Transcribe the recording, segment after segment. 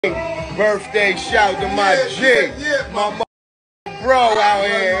Birthday shout to my G. My bro out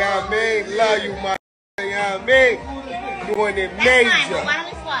here, you know what I mean? Love you, my, you know what I mean? Doing it major. Why don't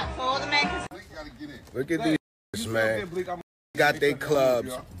we swap? So all the men can... Look at these, man. Got they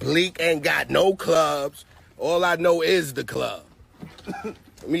clubs. Bleek ain't got no clubs. All I know is the club.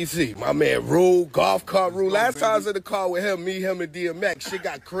 Let me see. My man Rule, golf cart Rule. Last time I was in the car with him, him, and DMX, shit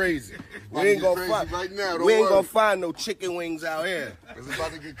got crazy. We ain't gonna find no chicken wings out here. It's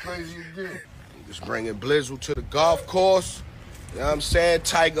about to get crazy again. Just bringing Blizzle to the golf course. You know what I'm saying?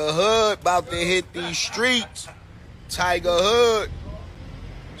 Tiger Hood about to hit these streets. Tiger Hood.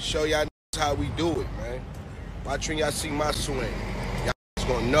 Show y'all how we do it, man. Watch when y'all see my swing. Y'all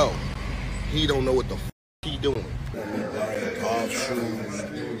gonna know. He don't know what the he doing. Got me buying golf shoes.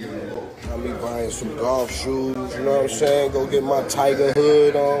 Got me buying some golf shoes. You know what I'm saying? Go get my Tiger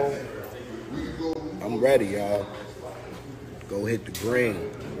Hood on. I'm ready, y'all. Go hit the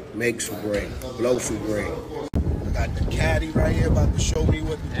green. Make some green. Blow some green. I got the caddy right here about to show me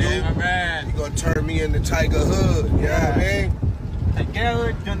what to do. Hey, my man. He gonna turn me into Tiger Hood. You know what I mean? Tiger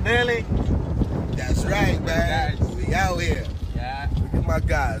Hood, John Daly. That's right, man. Nice. We out here. Yeah. Look at my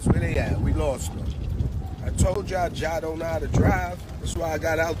guys. Where they at? We lost them. I told y'all Ja don't know how to drive. That's why I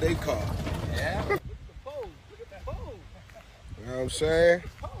got out their car. Yeah. Look at the pole. Look at the pole. You know what I'm saying?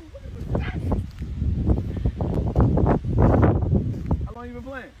 How long you been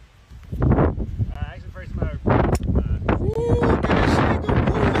playing? Actually, first time Ooh, look at this nigga.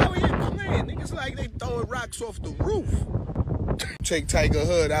 Who out here playing? Niggas like they throwing rocks off the roof. Take Tiger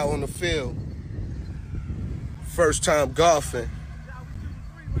Hood out on the field. First time golfing.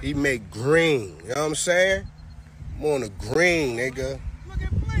 He make green. You know what I'm saying? I'm on the green, nigga. Look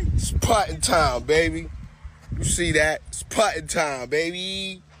at Bleek. It's putting time, baby. You see that? It's putting time,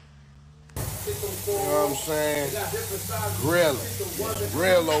 baby. You know what I'm saying?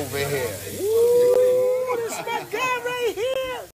 Grill over here. Woo.